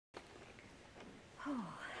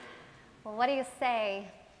Well, what do you say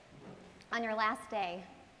on your last day?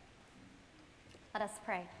 Let us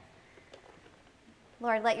pray.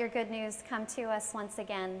 Lord, let your good news come to us once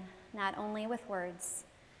again, not only with words,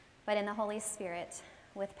 but in the Holy Spirit,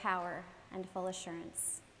 with power and full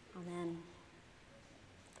assurance. Amen.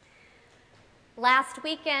 Last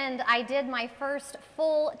weekend, I did my first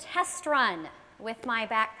full test run with my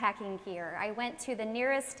backpacking gear. I went to the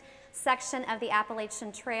nearest section of the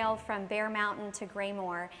Appalachian Trail from Bear Mountain to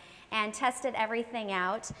Graymore and tested everything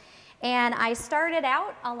out. And I started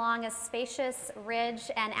out along a spacious ridge,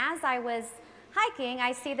 and as I was hiking,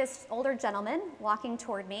 I see this older gentleman walking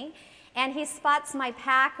toward me, and he spots my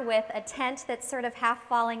pack with a tent that's sort of half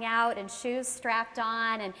falling out and shoes strapped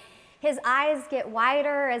on, and his eyes get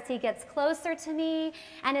wider as he gets closer to me,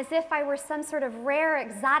 and as if I were some sort of rare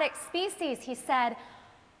exotic species, he said,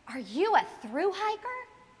 "Are you a thru hiker?"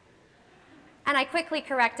 And I quickly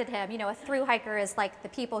corrected him. You know, a thru hiker is like the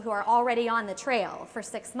people who are already on the trail for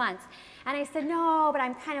 6 months. And I said, "No, but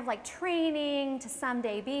I'm kind of like training to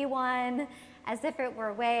someday be one," as if it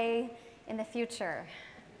were way in the future.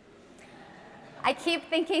 I keep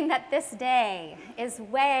thinking that this day is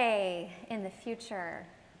way in the future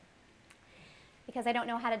because I don't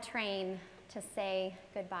know how to train to say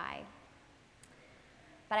goodbye.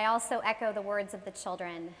 But I also echo the words of the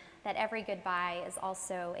children that every goodbye is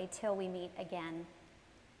also a till we meet again.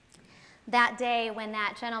 That day when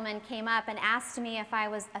that gentleman came up and asked me if I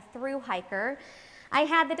was a thru hiker, I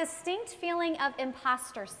had the distinct feeling of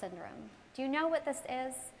imposter syndrome. Do you know what this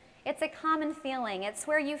is? It's a common feeling. It's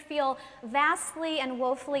where you feel vastly and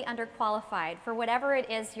woefully underqualified for whatever it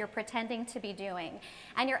is you're pretending to be doing.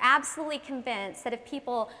 And you're absolutely convinced that if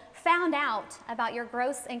people found out about your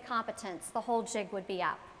gross incompetence, the whole jig would be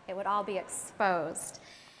up. It would all be exposed.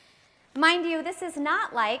 Mind you, this is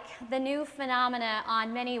not like the new phenomena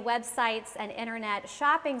on many websites and internet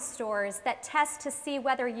shopping stores that test to see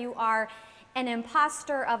whether you are an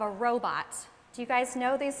imposter of a robot. Do you guys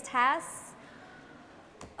know these tests?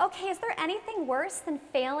 Okay, is there anything worse than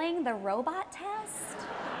failing the robot test?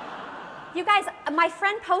 You guys, my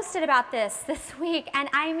friend posted about this week, and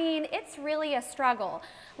I mean, it's really a struggle.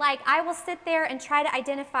 Like, I will sit there and try to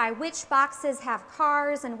identify which boxes have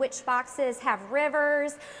cars and which boxes have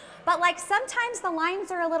rivers. But like sometimes the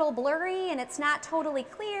lines are a little blurry and it's not totally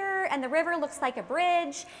clear and the river looks like a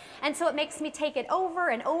bridge, and so it makes me take it over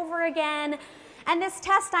and over again. And this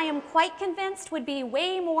test, I am quite convinced, would be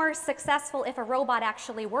way more successful if a robot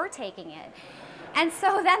actually were taking it. And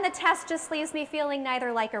so then the test just leaves me feeling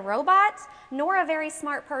neither like a robot nor a very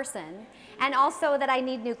smart person, and also that I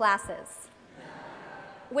need new glasses.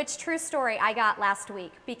 Which, true story, I got last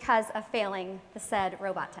week because of failing the said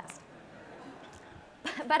robot test.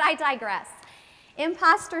 But I digress.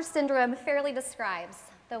 Imposter syndrome fairly describes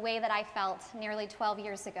the way that I felt nearly 12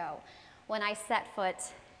 years ago when I set foot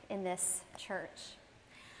in this church.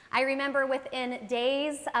 I remember within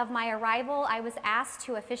days of my arrival, I was asked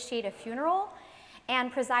to officiate a funeral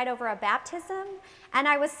and preside over a baptism, and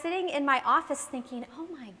I was sitting in my office thinking, oh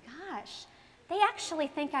my gosh, they actually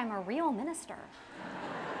think I'm a real minister.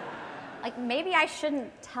 Like, maybe I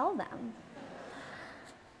shouldn't tell them.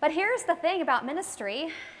 But here's the thing about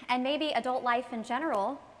ministry, and maybe adult life in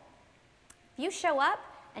general. If you show up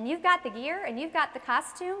and you've got the gear and you've got the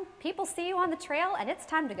costume, people see you on the trail and it's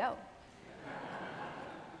time to go.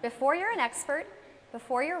 Before you're an expert,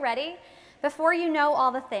 before you're ready, before you know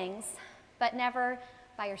all the things, but never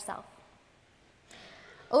by yourself.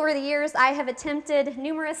 Over the years, I have attempted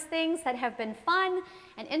numerous things that have been fun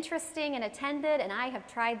and interesting and attended, and I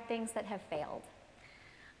have tried things that have failed.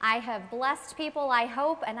 I have blessed people, I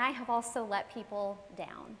hope, and I have also let people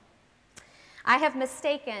down. I have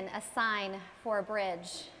mistaken a sign for a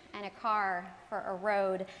bridge and a car for a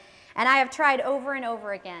road, and I have tried over and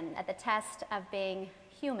over again at the test of being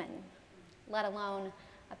human, let alone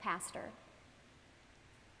a pastor.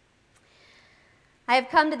 I have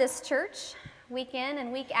come to this church week in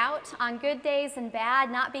and week out on good days and bad,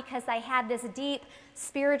 not because I had this deep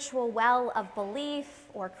spiritual well of belief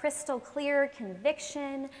or crystal clear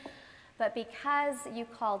conviction, but because you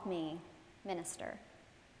called me minister.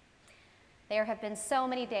 There have been so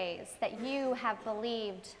many days that you have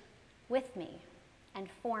believed with me and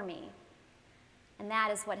for me, and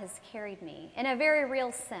that is what has carried me. In a very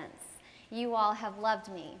real sense, you all have loved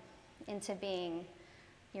me into being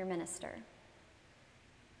your minister.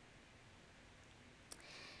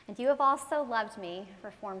 And you have also loved me,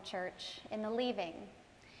 Reformed Church, in the leaving.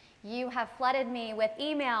 You have flooded me with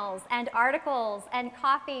emails and articles and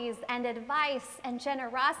coffees and advice and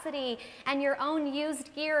generosity and your own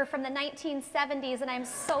used gear from the 1970s, and I'm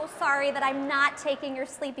so sorry that I'm not taking your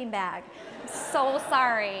sleeping bag. I'm so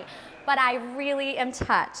sorry, but I really am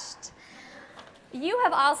touched. You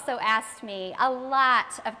have also asked me a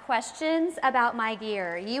lot of questions about my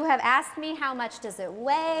gear. You have asked me how much does it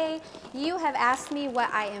weigh. You have asked me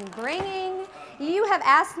what I am bringing. You have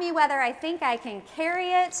asked me whether I think I can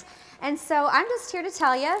carry it. And so I'm just here to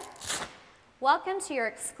tell you, welcome to your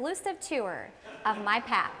exclusive tour of my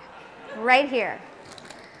pack, right here.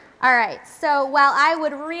 All right, so while I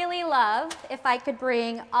would really love if I could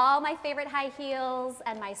bring all my favorite high heels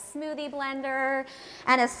and my smoothie blender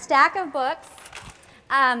and a stack of books,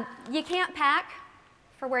 you can't pack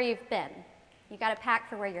for where you've been. You gotta pack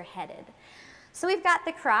for where you're headed. So we've got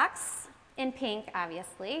the Crocs in pink,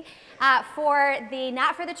 obviously, not for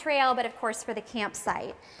the trail, but of course for the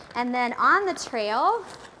campsite. And then on the trail,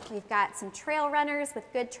 we've got some trail runners with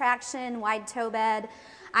good traction, wide toe bed.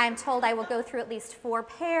 I am told I will go through at least 4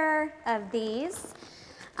 pair of these.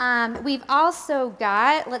 We've also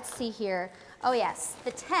got, let's see here, oh yes,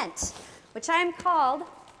 the tent, which I'm told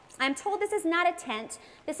this is not a tent,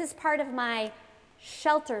 this is part of my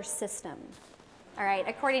shelter system, all right,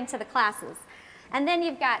 according to the classes. And then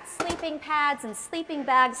you've got sleeping pads and sleeping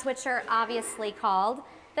bags, which are obviously called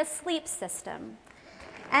the sleep system.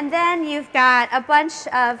 And then you've got a bunch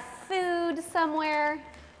of food somewhere,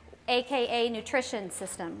 AKA nutrition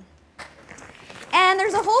system. And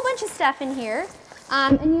there's a whole bunch of stuff in here.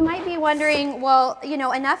 And you might be wondering, well, you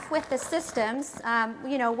know, enough with the systems.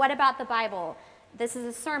 You know, what about the Bible? This is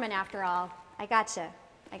a sermon after all. I gotcha.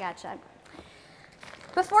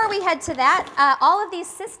 Before we head to that, all of these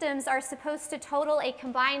systems are supposed to total a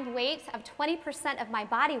combined weight of 20% of my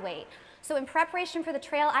body weight. So in preparation for the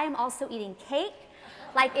trail, I am also eating cake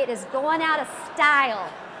like it is going out of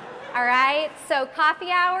style. All right, so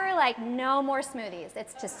coffee hour, like no more smoothies.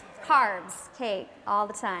 It's just carbs, cake, all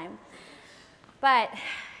the time. But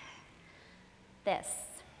this,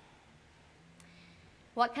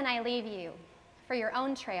 what can I leave you for your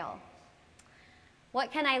own trail? What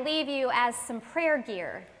can I leave you as some prayer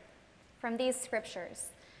gear from these scriptures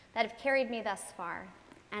that have carried me thus far,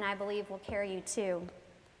 and I believe will carry you too?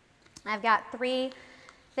 I've got 3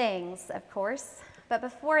 things, of course, but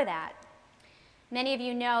before that, many of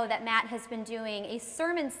you know that Matt has been doing a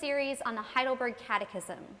sermon series on the Heidelberg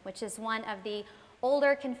Catechism, which is one of the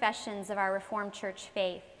older confessions of our Reformed Church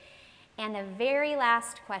faith. And the very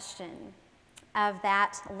last question of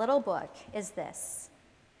that little book is this: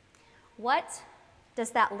 what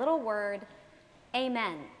does that little word,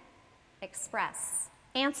 amen, express?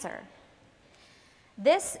 Answer: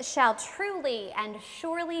 this shall truly and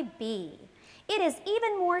surely be. It is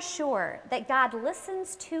even more sure that God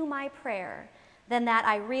listens to my prayer than that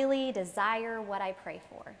I really desire what I pray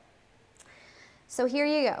for. So here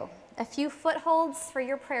you go, a few footholds for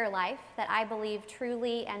your prayer life that I believe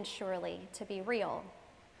truly and surely to be real.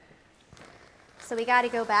 So we got to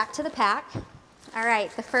go back to the pack. All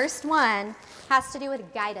right, the first one has to do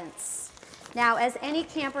with guidance. Now, as any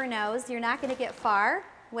camper knows, you're not going to get far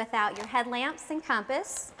without your headlamps and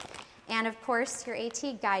compass, and of course your AT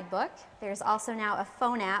guidebook. There's also now a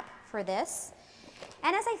phone app for this.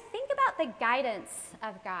 And as I think about the guidance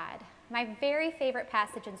of God, my very favorite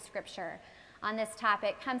passage in Scripture on this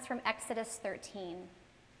topic comes from Exodus 13.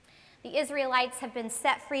 The Israelites have been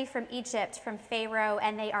set free from Egypt, from Pharaoh,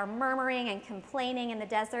 and they are murmuring and complaining in the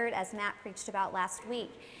desert, as Matt preached about last week.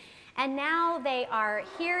 And now they are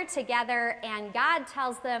here together, and God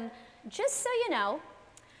tells them, just so you know,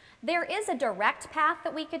 there is a direct path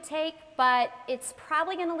that we could take, but it's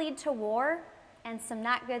probably going to lead to war and some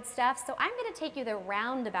not good stuff, so I'm going to take you the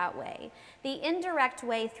roundabout way, the indirect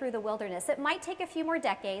way through the wilderness. It might take a few more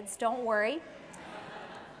decades, don't worry.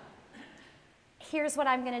 Here's what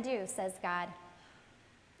I'm going to do, says God.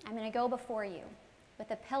 I'm going to go before you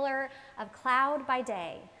with a pillar of cloud by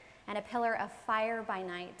day and a pillar of fire by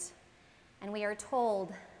night. And we are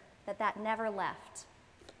told that that never left.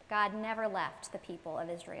 God never left the people of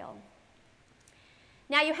Israel.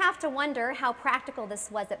 Now you have to wonder how practical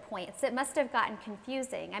this was at points. It must have gotten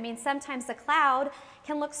confusing. I mean, sometimes a cloud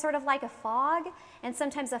can look sort of like a fog, and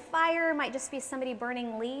sometimes a fire might just be somebody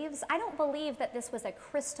burning leaves. I don't believe that this was a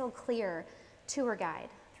crystal clear tour guide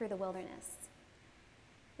through the wilderness.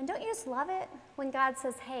 And don't you just love it when God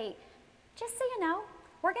says, hey, just so you know,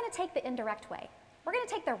 we're going to take the indirect way. We're going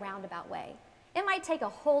to take the roundabout way. It might take a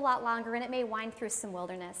whole lot longer, and it may wind through some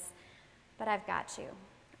wilderness, but I've got you.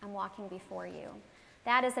 I'm walking before you.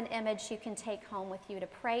 That is an image you can take home with you to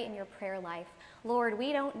pray in your prayer life. Lord,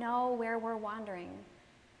 we don't know where we're wandering,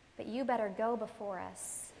 but you better go before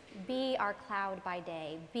us. Be our cloud by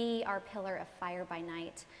day. Be our pillar of fire by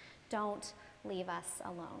night. Don't leave us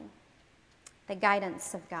alone. The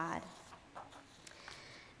guidance of God.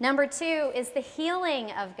 Number 2 is the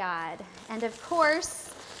healing of God. And of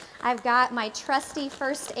course, I've got my trusty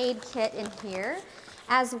first aid kit in here,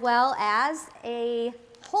 as well as a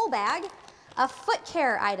whole bag of foot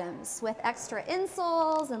care items with extra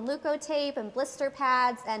insoles and Leukotape and blister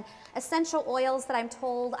pads and essential oils that I'm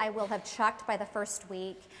told I will have chucked by the first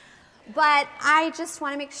week. But I just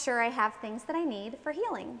want to make sure I have things that I need for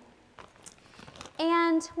healing.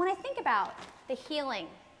 And when I think about the healing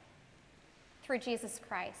through Jesus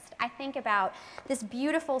Christ, I think about this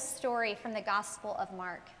beautiful story from the Gospel of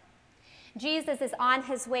Mark. Jesus is on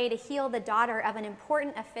his way to heal the daughter of an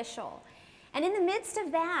important official. And in the midst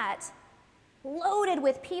of that, loaded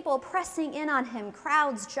with people pressing in on him,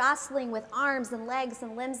 crowds jostling with arms and legs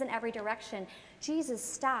and limbs in every direction, Jesus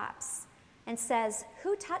stops and says,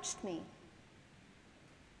 "Who touched me?"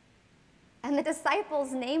 And the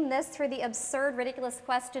disciples name this for the absurd, ridiculous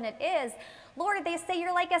question it is. "Lord, they say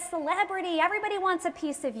you're like a celebrity. Everybody wants a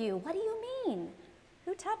piece of you. What do you mean?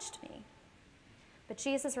 Who touched me?" But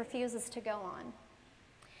Jesus refuses to go on.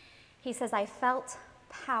 He says, "I felt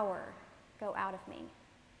power go out of me."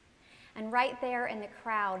 And right there in the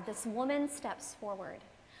crowd, this woman steps forward,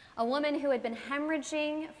 a woman who had been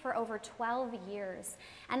hemorrhaging for over 12 years.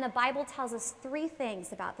 And the Bible tells us 3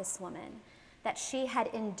 things about this woman: that she had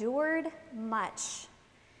endured much,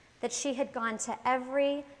 that she had gone to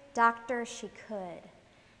every doctor she could,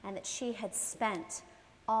 and that she had spent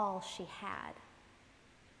all she had.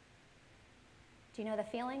 Do you know the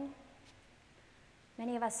feeling?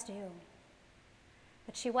 Many of us do.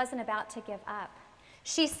 But she wasn't about to give up.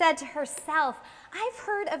 She said to herself, "I've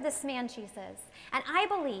heard of this man Jesus, and I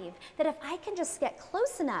believe that if I can just get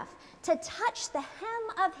close enough to touch the hem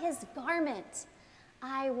of his garment,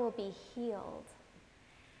 I will be healed."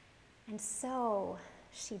 And so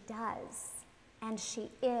she does, and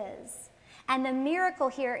she is. And the miracle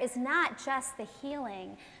here is not just the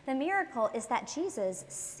healing. The miracle is that Jesus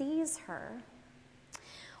sees her.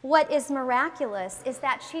 What is miraculous is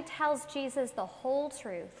that she tells Jesus the whole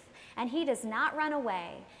truth, and he does not run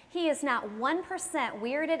away. He is not 1%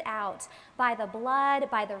 weirded out by the blood,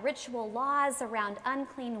 by the ritual laws around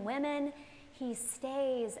unclean women. He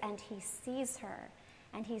stays and he sees her,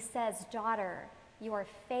 and he says, "Daughter, your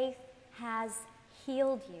faith has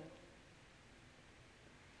healed you."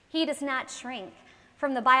 He does not shrink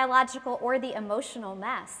from the biological or the emotional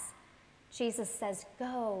mess. Jesus says,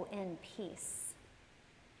 "Go in peace."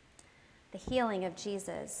 The healing of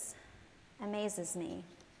Jesus amazes me.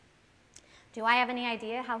 Do I have any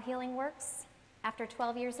idea how healing works after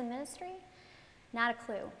 12 years in ministry? Not a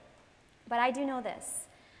clue. But I do know this,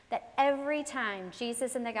 that every time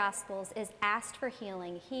Jesus in the Gospels is asked for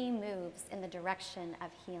healing, he moves in the direction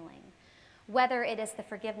of healing. Whether it is the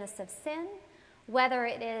forgiveness of sin, whether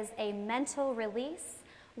it is a mental release,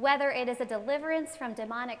 whether it is a deliverance from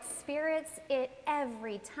demonic spirits, it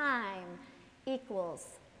every time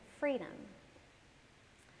equals freedom.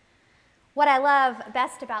 What I love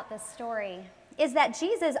best about this story is that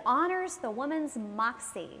Jesus honors the woman's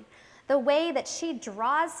moxie, the way that she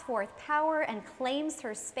draws forth power and claims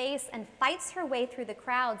her space and fights her way through the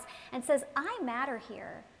crowds and says, "I matter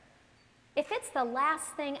here. If it's the last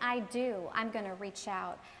thing I do, I'm going to reach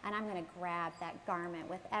out and I'm going to grab that garment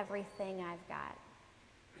with everything I've got."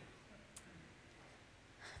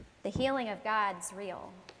 The healing of God's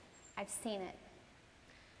real. I've seen it.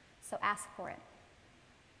 So ask for it.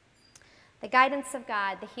 The guidance of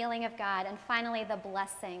God, the healing of God, and finally the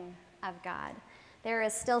blessing of God. There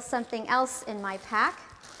is still something else in my pack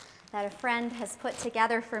that a friend has put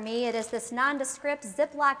together for me. It is this nondescript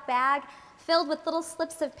Ziploc bag filled with little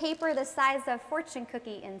slips of paper the size of fortune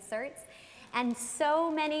cookie inserts. And so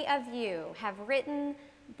many of you have written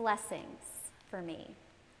blessings for me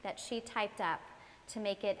that she typed up to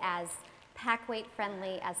make it as pack weight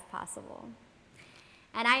friendly as possible.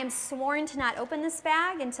 And I am sworn to not open this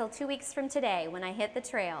bag until 2 weeks from today when I hit the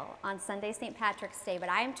trail on Sunday, St. Patrick's Day, but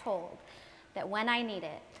I am told that when I need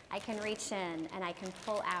it, I can reach in and I can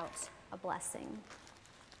pull out a blessing.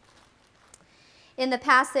 In the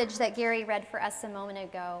passage that Gary read for us a moment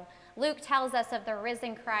ago, Luke tells us of the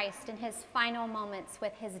risen Christ in his final moments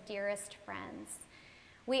with his dearest friends.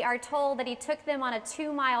 We are told that he took them on a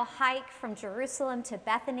 2-mile hike from Jerusalem to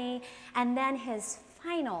Bethany, and then his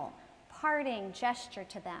final parting gesture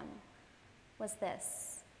to them was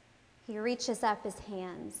this. He reaches up his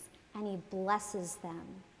hands and he blesses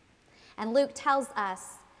them. And Luke tells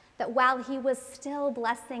us that while he was still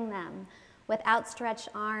blessing them With outstretched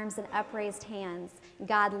arms and upraised hands,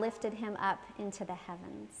 God lifted him up into the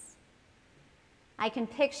heavens. I can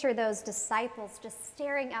picture those disciples just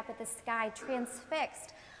staring up at the sky,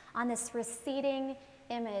 transfixed on this receding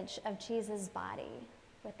image of Jesus' body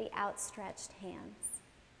with the outstretched hands.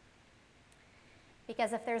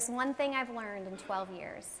 Because if there's one thing I've learned in 12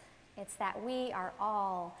 years, it's that we are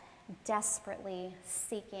all desperately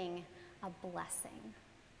seeking a blessing.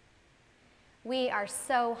 We are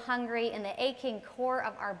so hungry in the aching core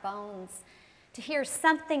of our bones to hear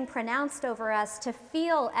something pronounced over us, to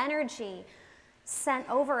feel energy sent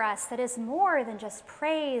over us that is more than just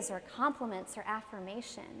praise or compliments or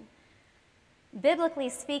affirmation. Biblically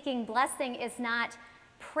speaking, blessing is not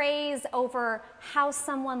praise over how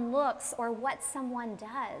someone looks or what someone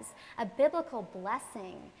does. A biblical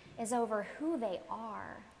blessing is over who they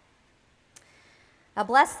are. A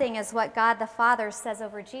blessing is what God the Father says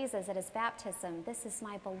over Jesus at his baptism. This is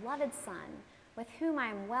my beloved Son, with whom I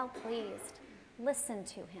am well pleased. Listen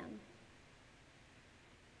to him.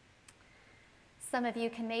 Some of you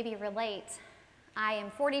can maybe relate. I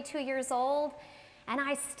am 42 years old, and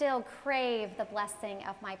I still crave the blessing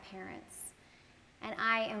of my parents. And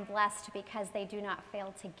I am blessed because they do not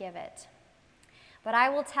fail to give it. But I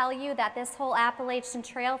will tell you that this whole Appalachian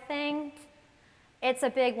Trail thing, it's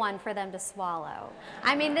a big one for them to swallow.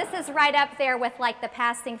 I mean, this is right up there with like the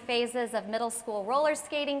passing phases of middle school roller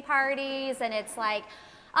skating parties, and it's like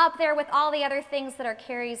up there with all the other things that are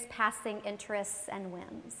Cari's passing interests and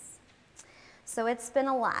whims. So it's been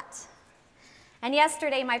a lot. And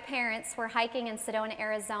yesterday, my parents were hiking in Sedona,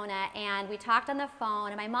 Arizona, and we talked on the phone,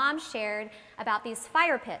 and my mom shared about these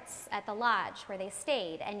fire pits at the lodge where they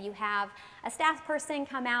stayed. And you have a staff person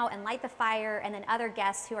come out and light the fire, and then other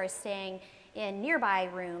guests who are staying in nearby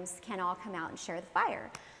rooms can all come out and share the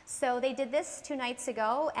fire. So they did this 2 nights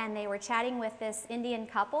ago, and they were chatting with this Indian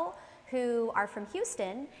couple who are from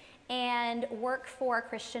Houston and work for a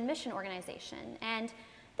Christian mission organization. And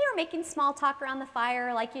they were making small talk around the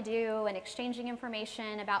fire like you do and exchanging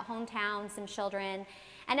information about hometowns and children.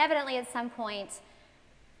 And evidently at some point,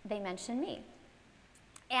 they mentioned me.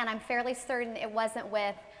 And I'm fairly certain it wasn't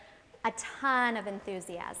with a ton of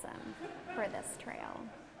enthusiasm for this trail.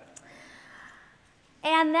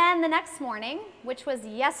 And then the next morning, which was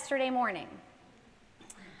yesterday morning,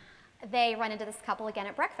 they run into this couple again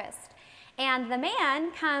at breakfast. And the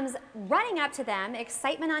man comes running up to them,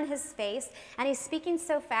 excitement on his face, and he's speaking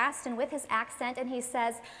so fast and with his accent, and he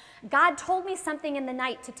says, God told me something in the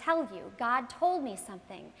night to tell you. God told me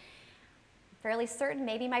something. I'm fairly certain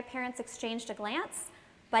maybe my parents exchanged a glance,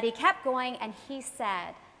 but he kept going, and he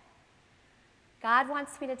said, God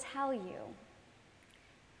wants me to tell you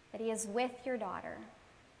that he is with your daughter,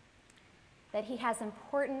 that he has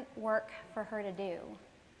important work for her to do,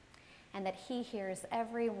 and that he hears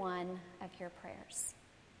every one of your prayers.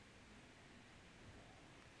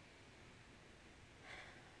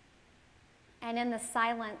 And in the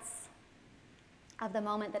silence of the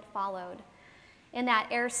moment that followed, in that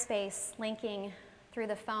airspace linking through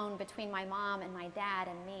the phone between my mom and my dad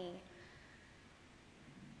and me,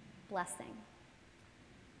 blessing.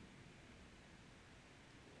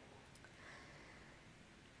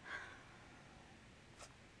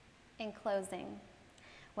 In closing,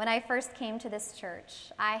 when I first came to this church,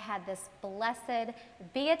 I had this blessed,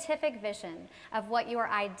 beatific vision of what your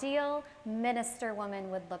ideal minister woman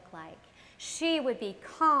would look like. She would be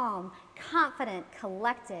calm, confident,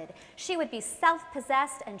 collected. She would be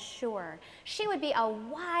self-possessed and sure. She would be a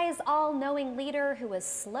wise, all-knowing leader who was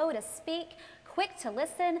slow to speak, quick to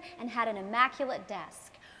listen, and had an immaculate desk.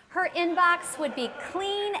 Her inbox would be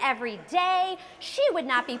clean every day. She would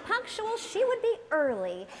not be punctual, she would be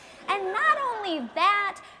early. And not only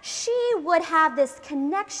that, she would have this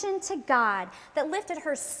connection to God that lifted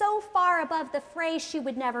her so far above the fray she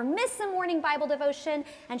would never miss a morning Bible devotion,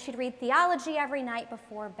 and she'd read theology every night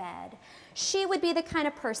before bed. She would be the kind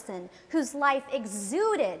of person whose life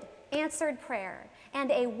exuded answered prayer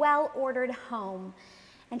and a well-ordered home.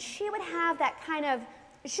 And she would have that kind of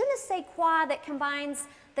je ne sais quoi that combines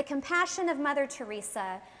the compassion of Mother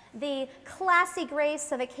Teresa, the classy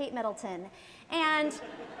grace of a Kate Middleton, and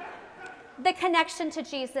the connection to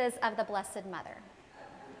Jesus of the Blessed Mother.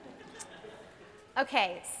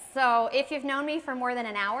 Okay, so if you've known me for more than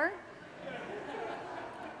an hour,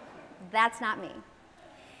 that's not me.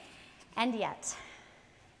 And yet,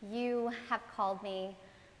 you have called me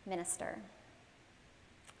minister.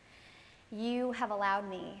 You have allowed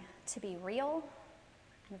me to be real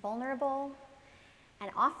and vulnerable and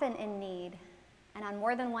often in need, and on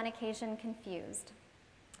more than one occasion confused.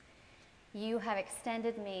 You have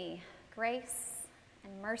extended me grace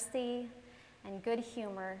and mercy and good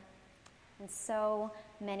humor and so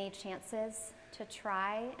many chances to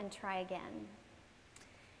try and try again.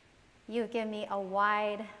 You've given me a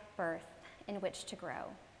wide berth in which to grow.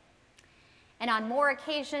 And on more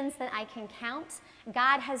occasions than I can count,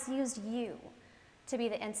 God has used you to be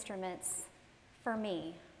the instruments for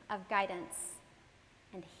me of guidance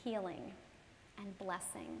and healing and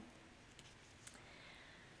blessing.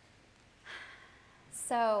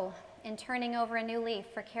 So, in turning over a new leaf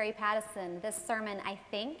for Cari Pattison, this sermon, I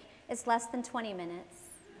think, is less than 20 minutes.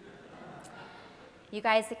 You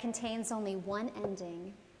guys, it contains only one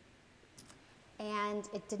ending, and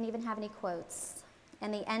it didn't even have any quotes.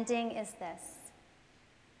 And the ending is this: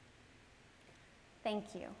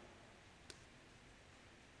 thank you.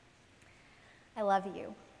 I love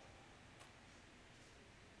you.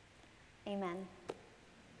 Amen.